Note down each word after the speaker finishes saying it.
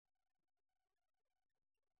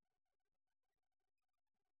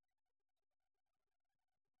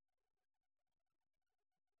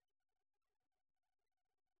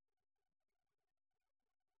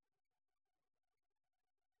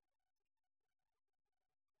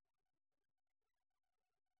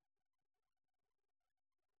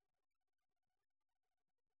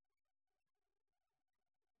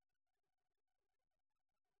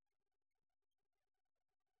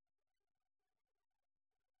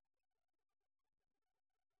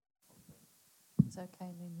It's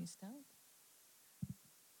okay, then you start.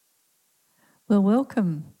 Well,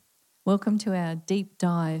 welcome. Welcome to our deep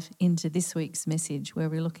dive into this week's message where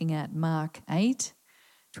we're looking at Mark 8,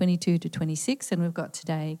 22 to 26, and we've got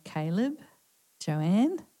today Caleb,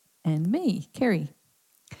 Joanne, and me, Kerry.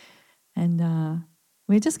 And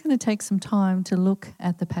we're just going to take some time to look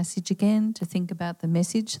at the passage again, to think about the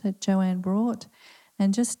message that Joanne brought,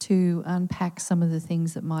 and just to unpack some of the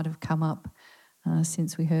things that might have come up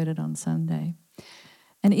since we heard it on Sunday.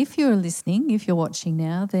 And if you're listening, if you're watching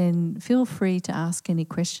now, then feel free to ask any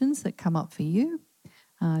questions that come up for you.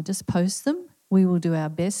 Just post them. We will do our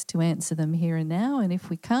best to answer them here and now. And if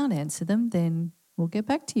we can't answer them, then we'll get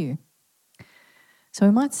back to you. So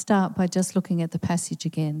we might start by just looking at the passage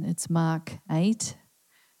again. It's Mark 8,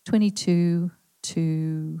 22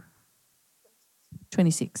 to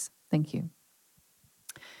 26. Thank you.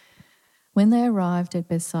 When they arrived at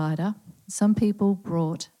Bethsaida, some people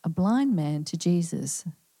brought a blind man to Jesus,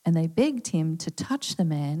 and they begged him to touch the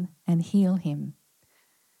man and heal him.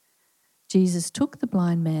 Jesus took the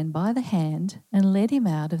blind man by the hand and led him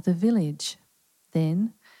out of the village.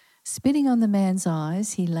 Then, spitting on the man's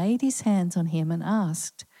eyes, he laid his hands on him and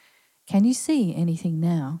asked, "Can you see anything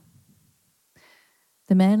now?"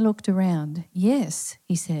 The man looked around. "Yes,"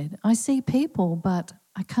 he said, "I see people, but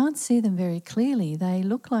I can't see them very clearly. They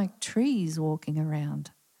look like trees walking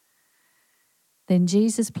around." Then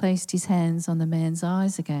Jesus placed his hands on the man's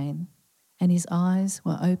eyes again, and his eyes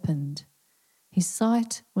were opened. His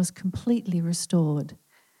sight was completely restored,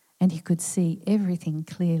 and he could see everything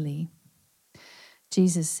clearly.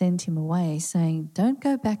 Jesus sent him away, saying, "Don't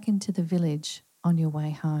go back into the village on your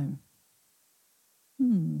way home."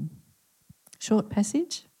 Short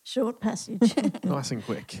passage. Short passage. Nice and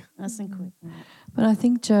quick. Nice and quick. But I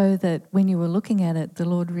think, Joe, that when you were looking at it, the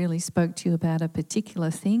Lord really spoke to you about a particular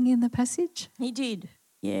thing in the passage. He did.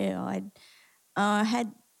 Yeah, I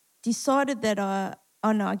had decided that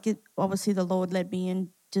obviously the Lord led me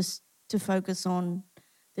in just to focus on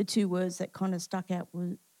the two words that kind of stuck out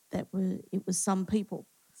it was some people.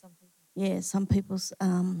 Some people. Yeah, some people's,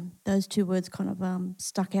 those two words kind of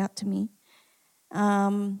stuck out to me.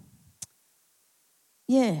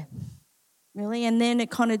 Yeah, really. And then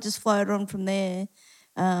it kind of just flowed on from there.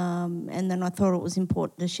 And then I thought it was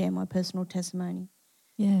important to share my personal testimony.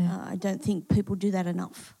 Yeah. I don't think people do that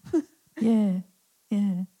enough. Yeah.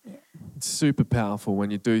 It's super powerful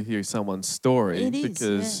when you do hear someone's story It is,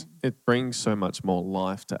 because it brings so much more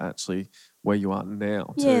life to actually where you are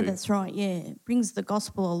now too. Yeah, that's right, yeah. It brings the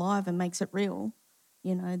gospel alive and makes it real.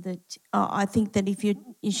 You know, that I think that if you're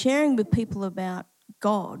sharing with people about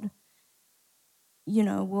God, you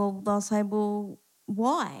know, well, they'll say, well,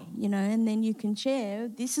 why? You know, and then you can share,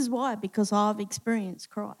 this is why, because I've experienced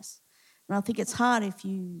Christ. And I think it's hard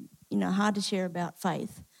hard to share about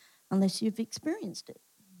faith unless you've experienced it,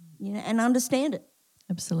 you know, and understand it.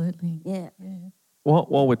 Absolutely. Yeah.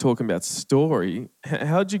 While we're talking about story,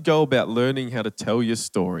 how did you go about learning how to tell your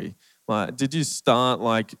story? Like, did you start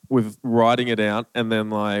with writing it out and then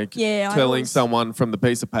telling someone from the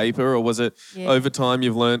piece of paper, or was it over time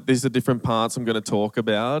you've learned these are different parts I'm going to talk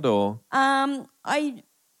about? Or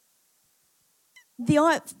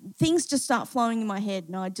things just start flowing in my head,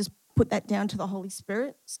 and I just put that down to the Holy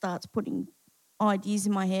Spirit. Starts putting ideas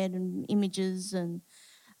in my head and images and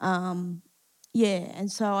and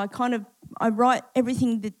so I write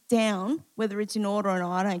everything down, whether it's in order or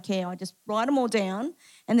not, I don't care. I just write them all down,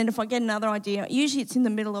 and then if I get another idea, usually it's in the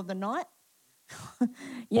middle of the night,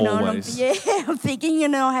 you know. Always. And I'm thinking, you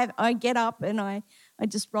know, I get up and I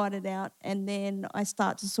just write it out, and then I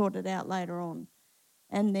start to sort it out later on,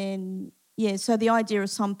 and then so the idea of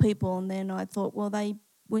some people, and then I thought, well, they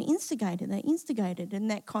instigated, and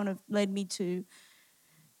that kind of led me to,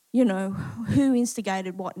 you know, who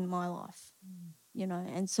instigated what in my life, you know,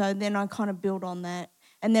 and so then I kind of built on that,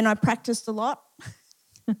 and then I practiced a lot,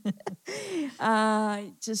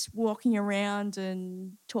 just walking around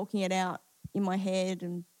and talking it out in my head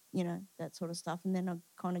and, you know, that sort of stuff, and then I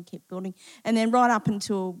kind of kept building, and then right up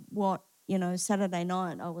until Saturday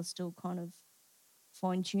night, I was still kind of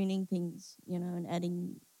fine-tuning things, you know, and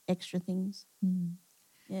adding extra things.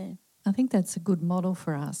 Yeah. I think that's a good model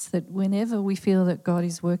for us, that whenever we feel that God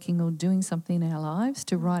is working or doing something in our lives,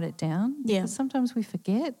 to write it down. Yeah. Because sometimes we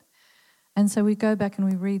forget. And so we go back and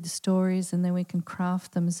we read the stories, and then we can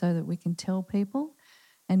craft them so that we can tell people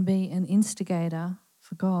and be an instigator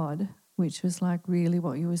for God, which was like really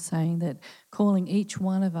what you were saying, that calling each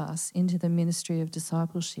one of us into the ministry of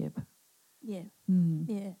discipleship. Yeah.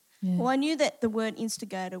 Yeah. Well, I knew that the word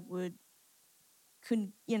instigator would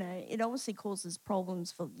could, it obviously causes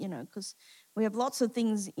problems for, because we have lots of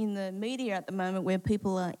things in the media at the moment where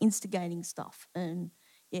people are instigating stuff. And,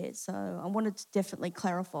 so I wanted to definitely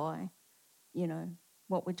clarify,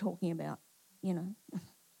 what we're talking about,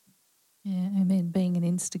 Yeah, amen. Being an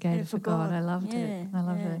instigator for God. I loved it. I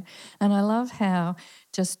love it. And I love how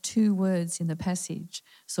just 2 words in the passage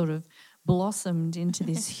sort of blossomed into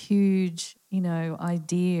this huge,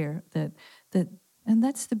 idea that and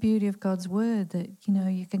that's the beauty of God's word, that,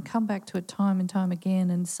 you can come back to it time and time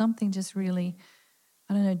again and something just really,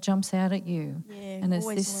 jumps out at you. Yeah, and it's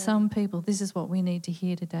this some people, this is what we need to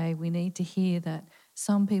hear today. We need to hear that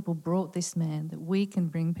some people brought this man, that we can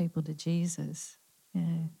bring people to Jesus.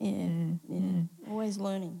 Yeah. Always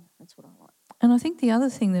learning. That's what I like. And I think the other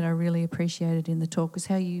thing that I really appreciated in the talk was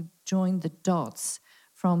how you joined the dots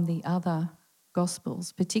from the other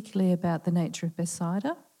Gospels, particularly about the nature of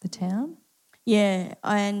Bethsaida, the town. Yeah,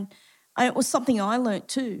 and it was something I learnt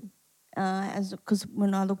too, because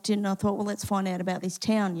when I looked in, I thought, well, let's find out about this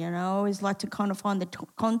town. I always like to kind of find the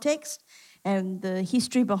context and the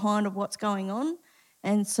history behind of what's going on.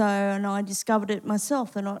 And so, I discovered it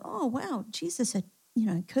myself, and I thought, oh, wow, Jesus had,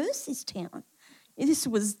 cursed this town.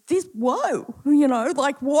 Whoa,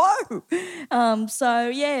 whoa. So,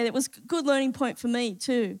 yeah, it was a good learning point for me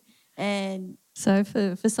too. And so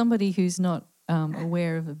for somebody who's not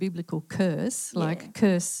aware of a biblical curse, like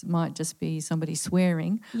curse might just be somebody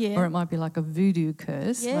swearing, or it might be like a voodoo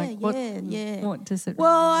curse. What does it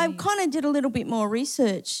Well, really I mean? kind of did a little bit more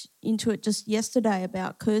research into it just yesterday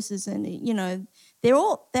about curses, and, they're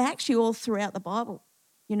actually all throughout the Bible.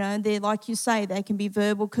 They're, like you say, they can be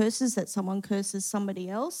verbal curses, that someone curses somebody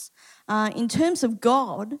else. In terms of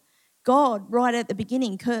God right at the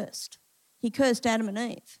beginning cursed. He cursed Adam and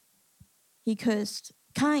Eve. He cursed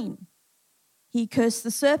Cain. He cursed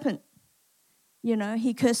the serpent.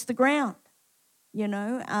 He cursed the ground.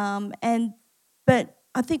 But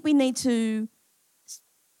I think we need to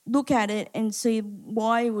look at it and see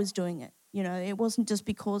why he was doing it. It wasn't just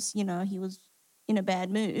because, he was in a bad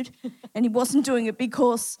mood, and he wasn't doing it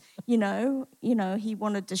because, he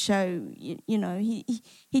wanted to show, he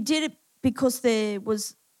did it because there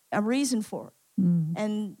was a reason for it.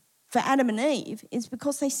 And for Adam and Eve, it's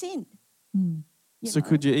because they sinned. So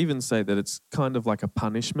could you even say that it's kind of like a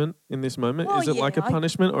punishment in this moment? Well, is it like a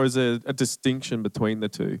punishment, or is there a distinction between the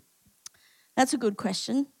two? That's a good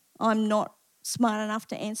question. I'm not smart enough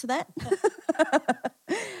to answer that.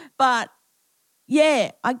 But,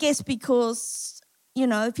 yeah, I guess because,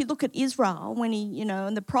 if you look at Israel, when he,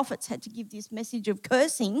 and the prophets had to give this message of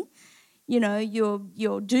cursing,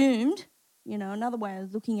 you're doomed. Another way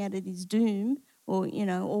of looking at it is doom, or,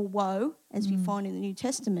 or woe, as we find in the New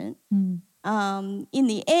Testament. In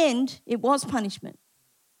the end, it was punishment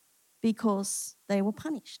because they were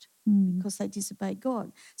punished, because they disobeyed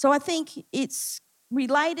God. So I think it's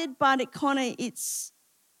related, but it's kind of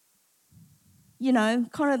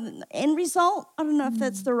the end result. I don't know if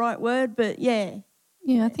that's the right word, but yeah.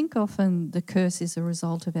 Yeah, I think often the curse is a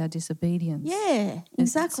result of our disobedience. Yeah,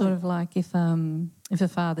 exactly. It's sort of like if a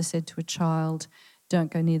father said to a child, don't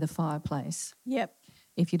go near the fireplace. Yep.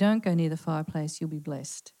 If you don't go near the fireplace, you'll be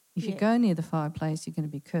blessed. If you go near the fireplace, you're going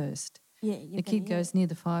to be cursed. Yeah, the kid goes near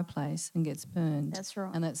the fireplace and gets burned. That's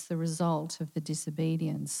right. And that's the result of the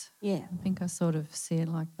disobedience. Yeah. I think I sort of see it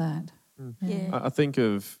like that. Yeah. I think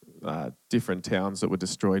of different towns that were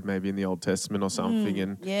destroyed maybe in the Old Testament or something,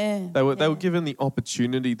 and they were given the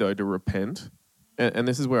opportunity though to repent. And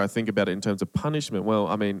this is where I think about it in terms of punishment. Well,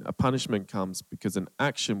 I mean, a punishment comes because an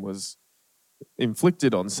action was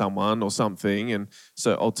inflicted on someone or something, and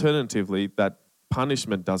so alternatively that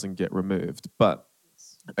punishment doesn't get removed. But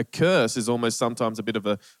a curse is almost sometimes a bit of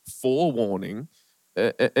a forewarning,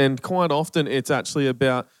 and quite often it's actually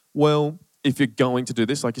about, well, if you're going to do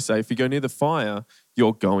this, like you say, if you go near the fire,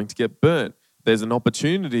 you're going to get burnt. There's an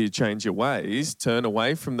opportunity to change your ways, turn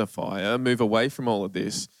away from the fire, move away from all of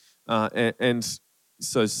this. And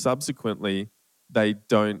so subsequently, they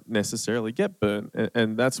don't necessarily get burnt.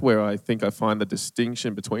 And that's where I think I find the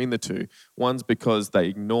distinction between the two. One's because they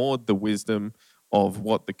ignored the wisdom of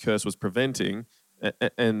what the curse was preventing,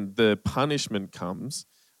 and the punishment comes,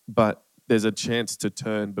 but there's a chance to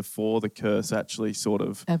turn before the curse actually sort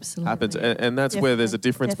of happens. And that's where there's a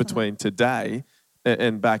difference between today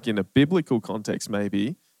and back in a biblical context,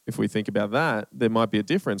 maybe. If we think about that, there might be a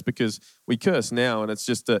difference, because we curse now and it's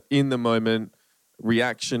just a in the moment,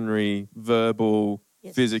 reactionary, verbal,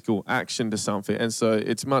 physical action to something. And so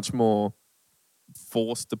it's much more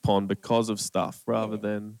forced upon because of stuff rather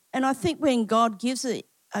than... And I think when God gives it,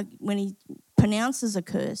 when he pronounces a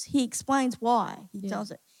curse, he explains why he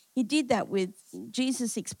does it. He did that with,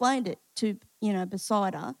 Jesus explained it to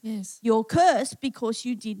Bethsaida, Yes. you're cursed because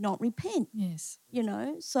you did not repent. Yes.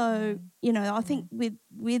 So, I think with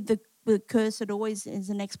the curse, it always is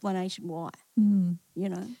an explanation why, Mm.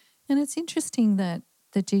 And it's interesting that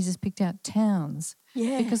Jesus picked out towns.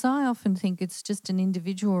 Yeah. Because I often think it's just an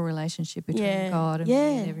individual relationship between God and me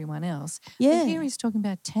and everyone else. Yeah. But here he's talking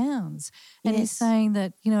about towns. And he's Yes. saying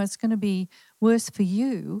that, it's going to be worse for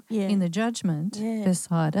you in the judgment,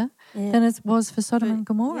 Bethsaida, than it was for Sodom and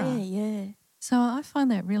Gomorrah. Yeah. So I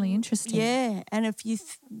find that really interesting. Yeah, and if you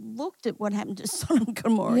looked at what happened to Sodom and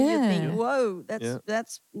Gomorrah, you think, whoa,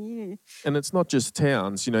 that's. And it's not just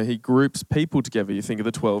towns. He groups people together. You think of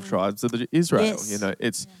the 12 tribes of Israel. Yes.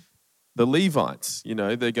 It's the Levites.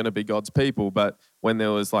 They're going to be God's people. But when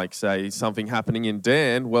there was, say, something happening in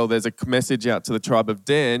Dan, well, there's a message out to the tribe of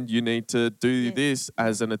Dan. You need to do this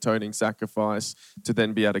as an atoning sacrifice to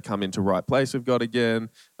then be able to come into right place with God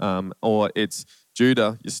again. Or it's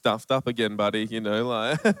Judah, you're stuffed up again, buddy.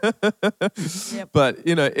 But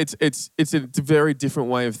it's a very different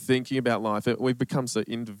way of thinking about life. We've become so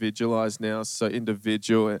individualized now, so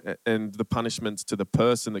individual, and the punishments to the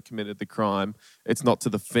person that committed the crime. It's not to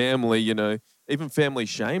the family. Even family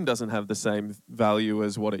shame doesn't have the same value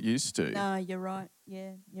as what it used to. No, you're right.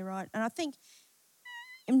 Yeah, you're right. And I think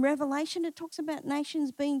in Revelation it talks about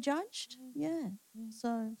nations being judged. Yeah.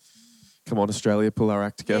 So. Come on, Australia, pull our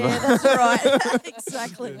act together. Yeah, that's right.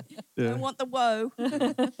 Exactly. Yeah. Don't want the woe.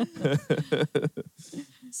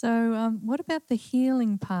 So, what about the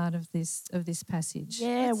healing part of this passage?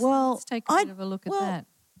 Yeah, let's take a bit of a look at that.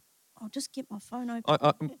 I'll just get my phone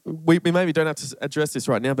open. We maybe don't have to address this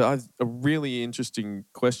right now, but I have a really interesting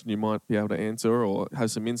question you might be able to answer or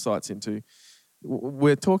have some insights into.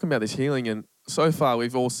 We're talking about this healing, and so far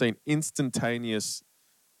we've all seen instantaneous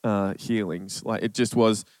healings. Like it just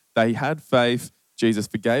was, they had faith, Jesus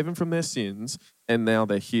forgave them from their sins, and now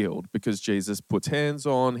they're healed because Jesus puts hands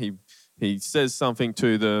on, he says something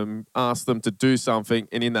to them, asks them to do something,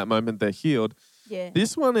 and in that moment they're healed. Yeah.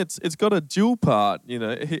 This one, it's got a dual part.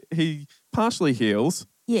 He partially heals,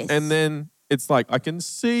 yes, and then it's like I can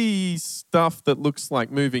see stuff that looks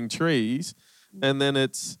like moving trees, and then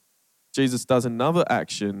it's Jesus does another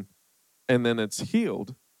action, and then it's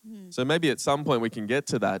healed. So maybe at some point we can get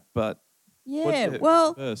to that, but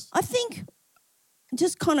first? I think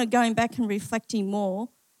just kind of going back and reflecting more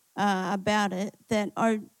about it, that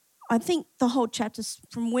I think the whole chapter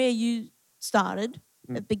from where you started,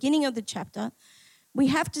 at the beginning of the chapter, we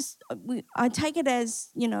have to. I take it as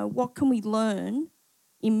what can we learn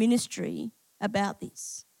in ministry about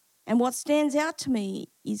this, and what stands out to me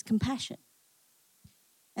is compassion.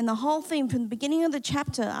 And the whole thing from the beginning of the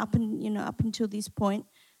chapter up until this point.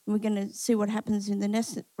 We're going to see what happens in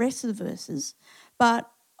the rest of the verses. But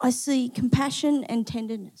I see compassion and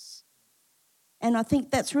tenderness. And I think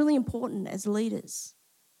that's really important as leaders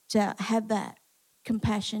to have that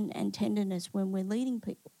compassion and tenderness when we're leading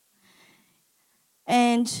people.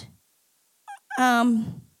 And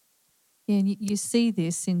you see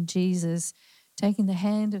this in Jesus taking the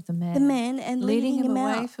hand of the man and leading him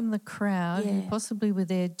away out from the crowd who possibly were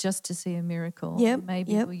there just to see a miracle.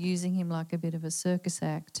 Maybe were using him like a bit of a circus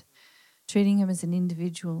act, treating him as an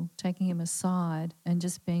individual, taking him aside and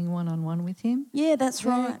just being one-on-one with him. Yeah, that's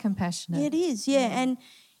very right. Compassionate. Yeah, it is, And,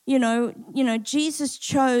 Jesus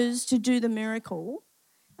chose to do the miracle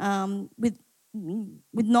with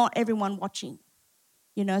not everyone watching,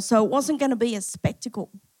 so it wasn't going to be a spectacle,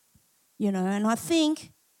 and I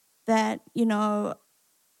think that,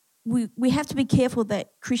 we have to be careful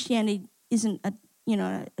that Christianity isn't a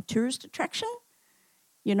tourist attraction,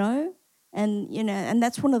 and, and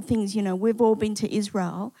that's one of the things, we've all been to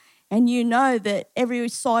Israel, and that every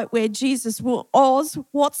site where Jesus was,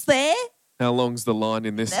 what's there? How long's the line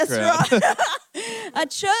in this That's crowd? Right. A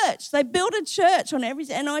church. They built a church on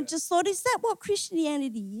everything, and I just thought, is that what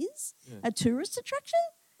Christianity is? Yeah. A tourist attraction?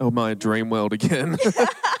 Oh, my dream world again.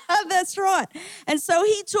 That's right. And so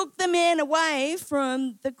he took the man away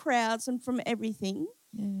from the crowds and from everything.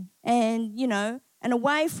 Yeah. And, and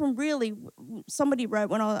away from really, somebody wrote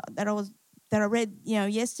that I read,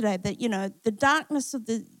 yesterday, that, the darkness of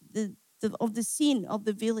the sin of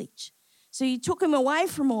the village. So he took him away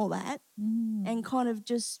from all that and kind of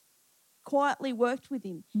just quietly worked with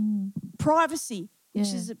him. Privacy,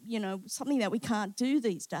 which is, something that we can't do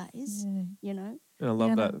these days, I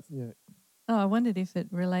love that. Yeah. Oh, I wondered if it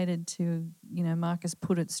related to, Marcus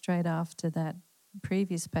put it straight after that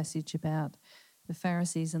previous passage about the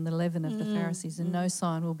Pharisees and the leaven of the Pharisees, and no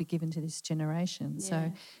sign will be given to this generation. Yeah.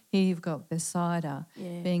 So here you've got Bethsaida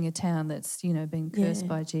being a town that's, been cursed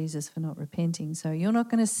by Jesus for not repenting. So you're not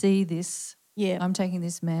going to see this. Yeah. I'm taking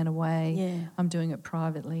this man away. Yeah. I'm doing it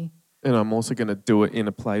privately. And I'm also going to do it in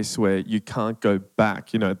a place where you can't go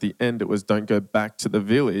back. At the end it was don't go back to the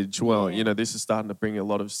village. Well, this is starting to bring a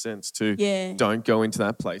lot of sense to don't go into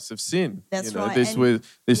that place of sin. That's right.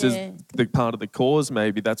 This is the part of the cause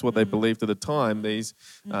maybe. That's what they believed at the time. These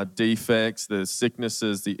defects, the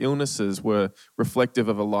sicknesses, the illnesses were reflective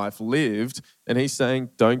of a life lived. And he's saying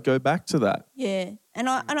don't go back to that. Yeah. And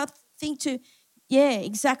I think too,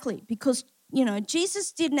 exactly. Because,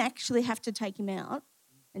 Jesus didn't actually have to take him out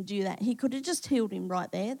and do that. He could have just healed him right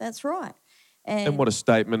there. That's right. And what a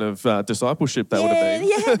statement of discipleship that would have been.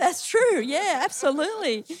 Yeah, that's true. Yeah,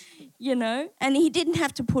 absolutely. And he didn't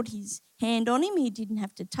have to put his hand on him. He didn't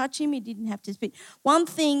have to touch him. He didn't have to speak. One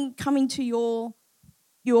thing coming to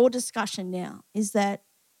your discussion now is that,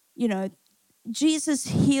 Jesus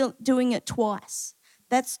doing it twice.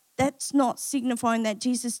 That's not signifying that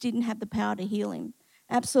Jesus didn't have the power to heal him.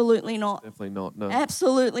 Absolutely not. Definitely not, no.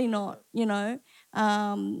 Absolutely not,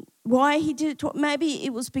 Why he did it, maybe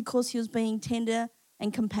it was because he was being tender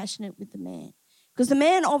and compassionate with the man. Because the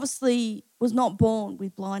man obviously was not born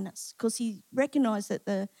with blindness because he recognised that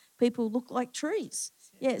the people looked like trees.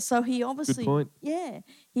 Yeah, so he obviously... Good point. Yeah,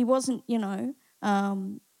 he wasn't,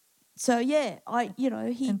 so, he...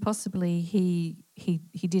 And possibly he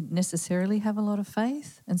didn't necessarily have a lot of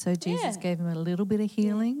faith, and so Jesus gave him a little bit of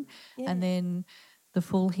healing, and then the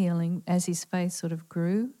full healing as his faith sort of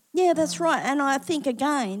grew. Yeah, that's right. And I think,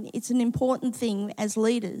 again, it's an important thing as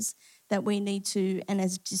leaders that we need to, and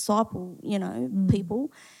as disciple,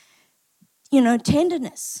 people,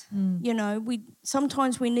 tenderness.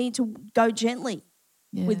 Sometimes we need to go gently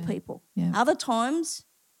with people. Yeah. Other times,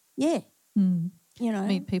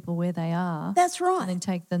 meet people where they are. That's right. And then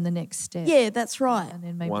take them the next step. Yeah, that's right. And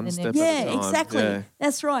then maybe one the step next at a time. Exactly. Yeah.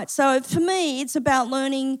 That's right. So for me, it's about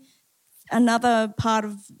learning another part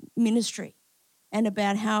of ministry and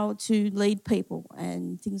about how to lead people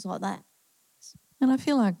and things like that. And I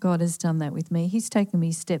feel like God has done that with me. He's taken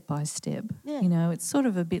me step by step. Yeah. It's sort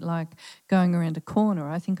of a bit like going around a corner.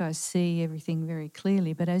 I think I see everything very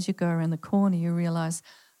clearly, but as you go around the corner, you realise,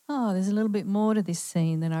 there's a little bit more to this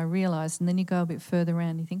scene than I realised. And then you go a bit further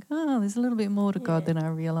around and you think, there's a little bit more to God than I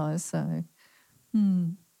realised. So,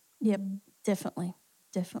 Yep, definitely.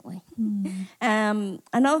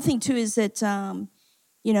 Another thing too is that,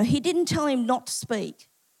 he didn't tell him not to speak.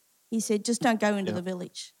 He said, just don't go into the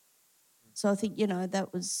village. So I think, that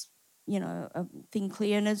was, a thing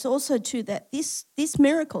clear. And it's also too that this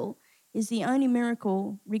miracle is the only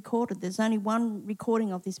miracle recorded. There's only one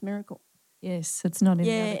recording of this miracle. Yes, it's not in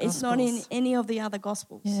the other Gospels. It's not in any of the other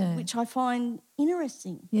Gospels, which I find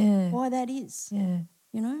interesting. Why that is. Yeah.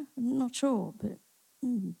 I'm not sure, but...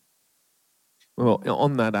 Well,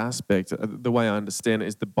 on that aspect, the way I understand it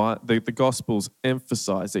is the Gospels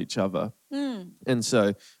emphasize each other. And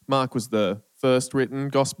so Mark was the first written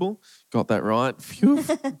Gospel. Got that right. Phew,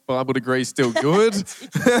 Bible degree still good.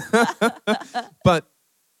 But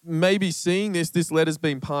maybe seeing this letter's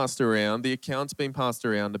been passed around, the account's been passed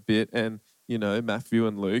around a bit, and, Matthew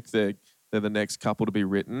and Luke, they're the next couple to be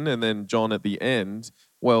written, and then John at the end,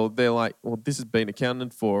 they're like, this has been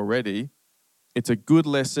accounted for already. It's a good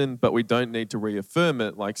lesson, but we don't need to reaffirm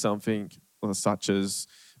it like something such as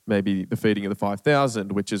maybe the feeding of the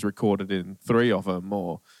 5,000, which is recorded in 3 of them,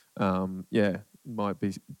 or, might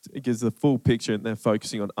be, it gives the full picture and they're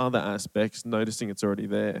focusing on other aspects, noticing it's already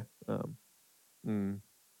there. But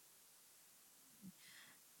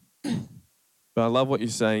I love what you're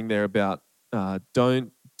saying there about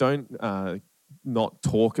don't not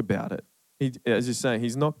talk about it. As you're saying,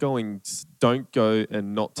 he's not going, don't go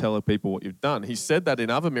and not tell people what you've done. He said that in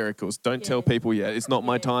other miracles. Don't tell people yet. It's not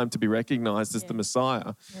my time to be recognized as the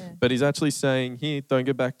Messiah. Yeah. But he's actually saying here, don't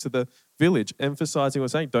go back to the village, emphasizing or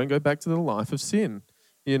saying, don't go back to the life of sin.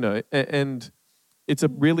 And it's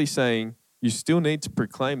really saying you still need to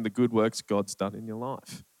proclaim the good works God's done in your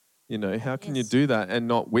life. How can you do that and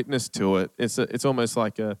not witness to it? It's almost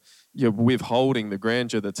like you're withholding the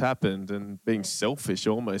grandeur that's happened and being selfish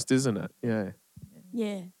almost, isn't it? Yeah.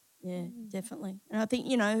 Yeah, definitely. And I think,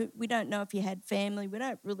 we don't know if he had family. We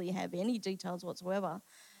don't really have any details whatsoever.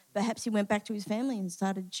 Perhaps he went back to his family and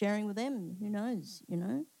started sharing with them. Who knows,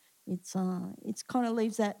 It's kind of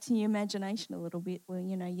leaves that to your imagination a little bit where,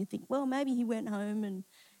 you think, well, maybe he went home and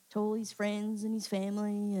told his friends and his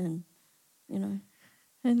family and,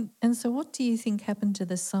 And so what do you think happened to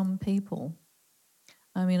the some people?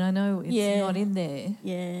 I mean, I know it's not in there,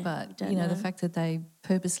 but, the fact that they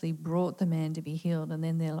purposely brought the man to be healed and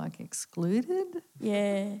then they're, excluded?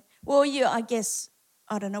 Yeah. Well, I guess,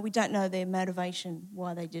 I don't know, we don't know their motivation,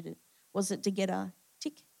 why they did it. Was it to get a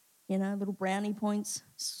tick, little brownie points,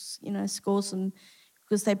 score some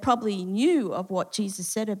because they probably knew of what Jesus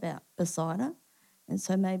said about Bethsaida. And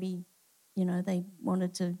so maybe, they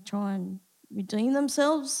wanted to try and redeem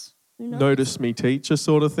themselves. Notice me, teacher,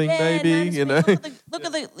 sort of thing, maybe, Look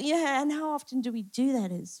at the, and how often do we do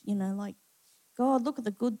that as, like, God, look at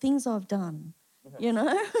the good things I've done,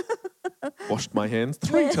 Washed my hands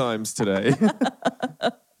 3 times today.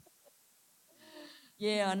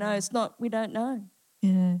 I know. It's not, we don't know.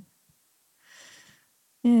 Yeah.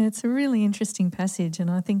 Yeah, it's a really interesting passage, and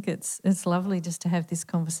I think it's lovely just to have this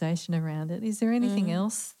conversation around it. Is there anything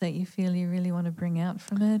else that you feel you really want to bring out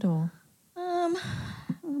from it, or? I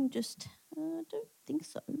don't think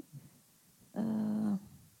so.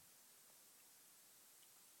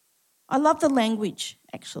 I love the language,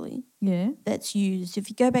 actually, that's used. If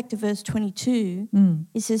you go back to verse 22,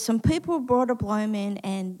 it says, some people brought a blind man,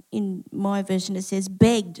 and in my version it says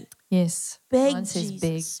begged. Yes. Begged says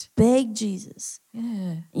Jesus. Begged Jesus.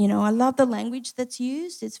 Yeah. I love the language that's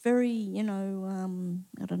used. It's very, I don't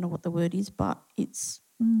know what the word is, but it's,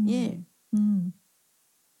 Yeah,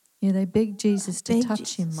 they begged Jesus to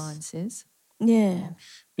touch him, mine says. Yeah.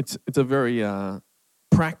 It's a very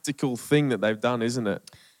practical thing that they've done, isn't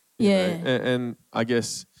it? And I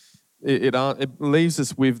guess it leaves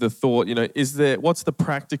us with the thought, what's the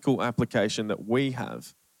practical application that we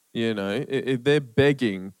have? If they're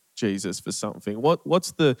begging Jesus for something,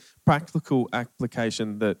 what's the practical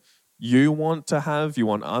application that you want to have, you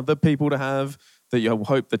want other people to have, that you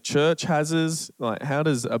hope the church has? Like, how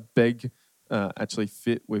does a beg actually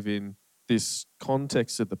fit within this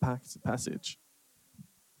context of the passage?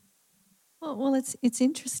 Well, it's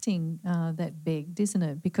interesting that begged, isn't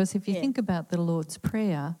it? Because if you think about the Lord's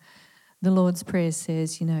Prayer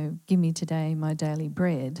says, give me today my daily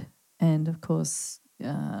bread. And of course,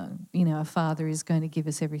 our Father is going to give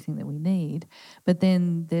us everything that we need. But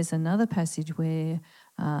then there's another passage where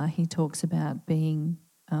he talks about being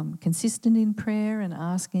consistent in prayer and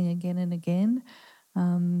asking again and again.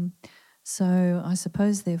 So I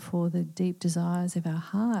suppose, therefore, the deep desires of our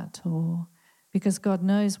heart, because God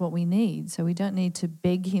knows what we need, so we don't need to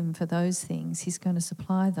beg him for those things. He's going to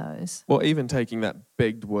supply those. Well, even taking that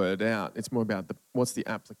begged word out, it's more about what's the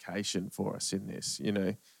application for us in this,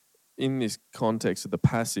 in this context of the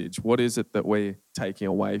passage. What is it that we're taking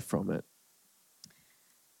away from it?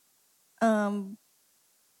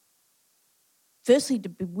 Firstly, to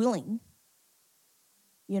be willing,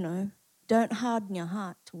 don't harden your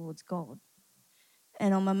heart towards God.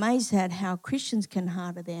 And I'm amazed at how Christians can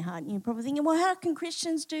harden their heart. And you're probably thinking, well, how can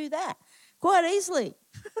Christians do that? Quite easily.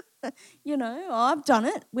 I've done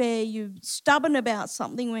it, where you're stubborn about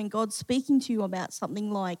something when God's speaking to you about something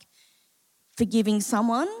like forgiving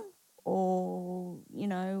someone or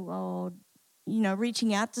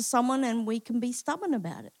reaching out to someone, and we can be stubborn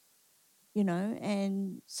about it.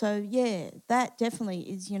 And so, that definitely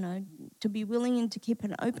is, to be willing and to keep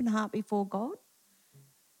an open heart before God.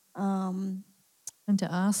 And to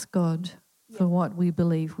ask God for what we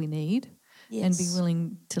believe we need, and be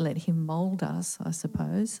willing to let him mould us, I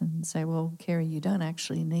suppose, and say, well, Kerry, you don't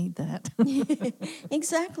actually need that.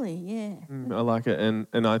 Exactly, yeah. I like it.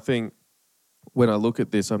 And I think when I look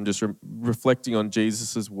at this, I'm just reflecting on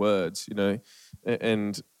Jesus's words,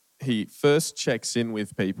 and he first checks in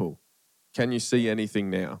with people. Can you see anything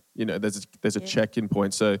now? There's a check-in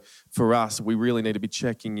point. So for us, we really need to be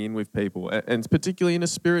checking in with people, and particularly in a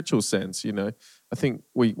spiritual sense. I think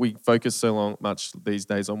we focus so much these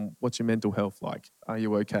days on what's your mental health like? Are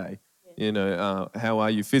you okay? Yeah. How are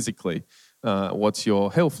you physically? What's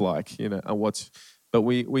your health like? But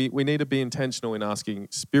we need to be intentional in asking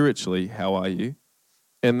spiritually, how are you?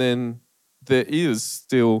 And then there is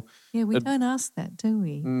still... Yeah, we don't ask that, do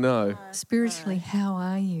we? No. Spiritually, how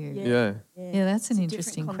are you? Yeah. Yeah, that's an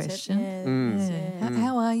interesting question. Yeah.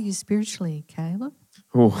 How are you spiritually, Caleb?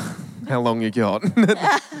 Oh, how long you got?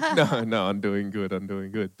 No, I'm doing good.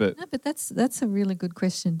 But no, but that's a really good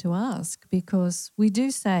question to ask, because we do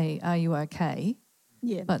say, are you okay?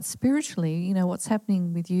 Yeah. But spiritually, what's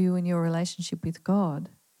happening with you and your relationship with God?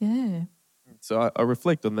 Yeah. So I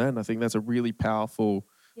reflect on that, and I think that's a really powerful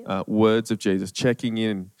words of Jesus, checking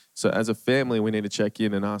in. So as a family, we need to check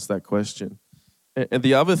in and ask that question. And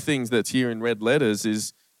the other things that's here in red letters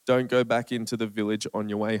is, don't go back into the village on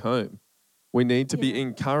your way home. We need to be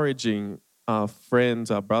encouraging our friends,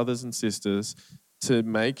 our brothers and sisters, to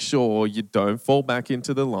make sure you don't fall back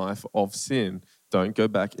into the life of sin. Don't go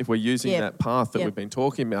back. If we're using that path that we've been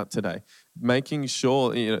talking about today, making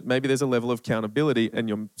sure, maybe there's a level of accountability, and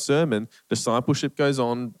your sermon, discipleship, goes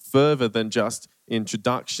on further than just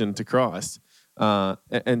introduction to Christ.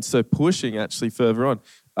 And so pushing actually further on.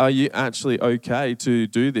 Are you actually okay to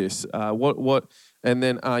do this? What And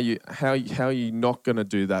then how are you not going to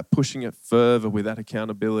do that? Pushing it further with that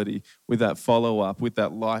accountability, with that follow-up, with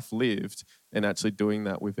that life lived, and actually doing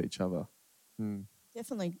that with each other.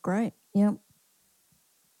 Definitely great. Yeah.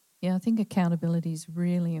 Yeah, I think accountability is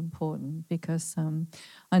really important because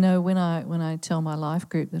I know when I tell my life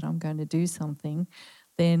group that I'm going to do something,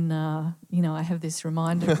 then I have this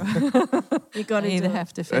reminder. You got to either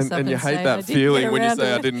have to fess up and you hate say, that feeling when you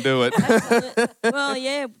say I didn't do it. Well,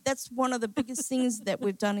 yeah, that's one of the biggest things that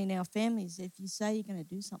we've done in our families. If you say you're going to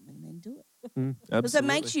do something, then do it. Because it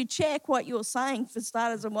makes you check what you're saying for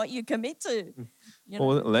starters and what you commit to. You know?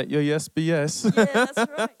 Or let your yes be yes. Yeah, that's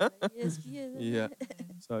right. Yes, yeah.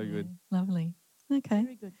 So good. Lovely. Okay.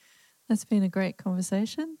 Very good. That's been a great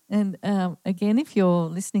conversation. And again, if you're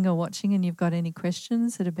listening or watching and you've got any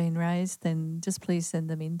questions that have been raised, then just please send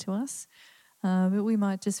them in to us. But we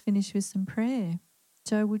might just finish with some prayer.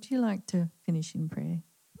 Joe, would you like to finish in prayer?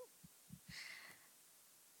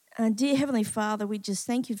 Dear Heavenly Father, we just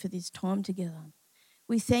thank you for this time together.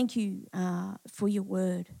 We thank you for your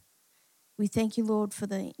word. We thank you, Lord, for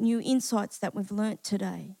the new insights that we've learnt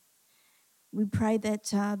today. We pray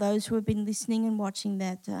that those who have been listening and watching,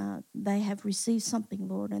 that they have received something,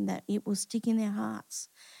 Lord, and that it will stick in their hearts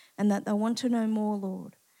and that they want to know more,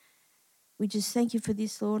 Lord. We just thank you for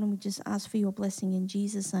this, Lord, and we just ask for your blessing in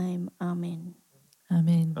Jesus' name. Amen.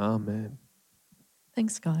 Amen. Amen.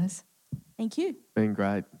 Thanks, guys. Thank you. Been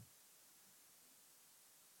great.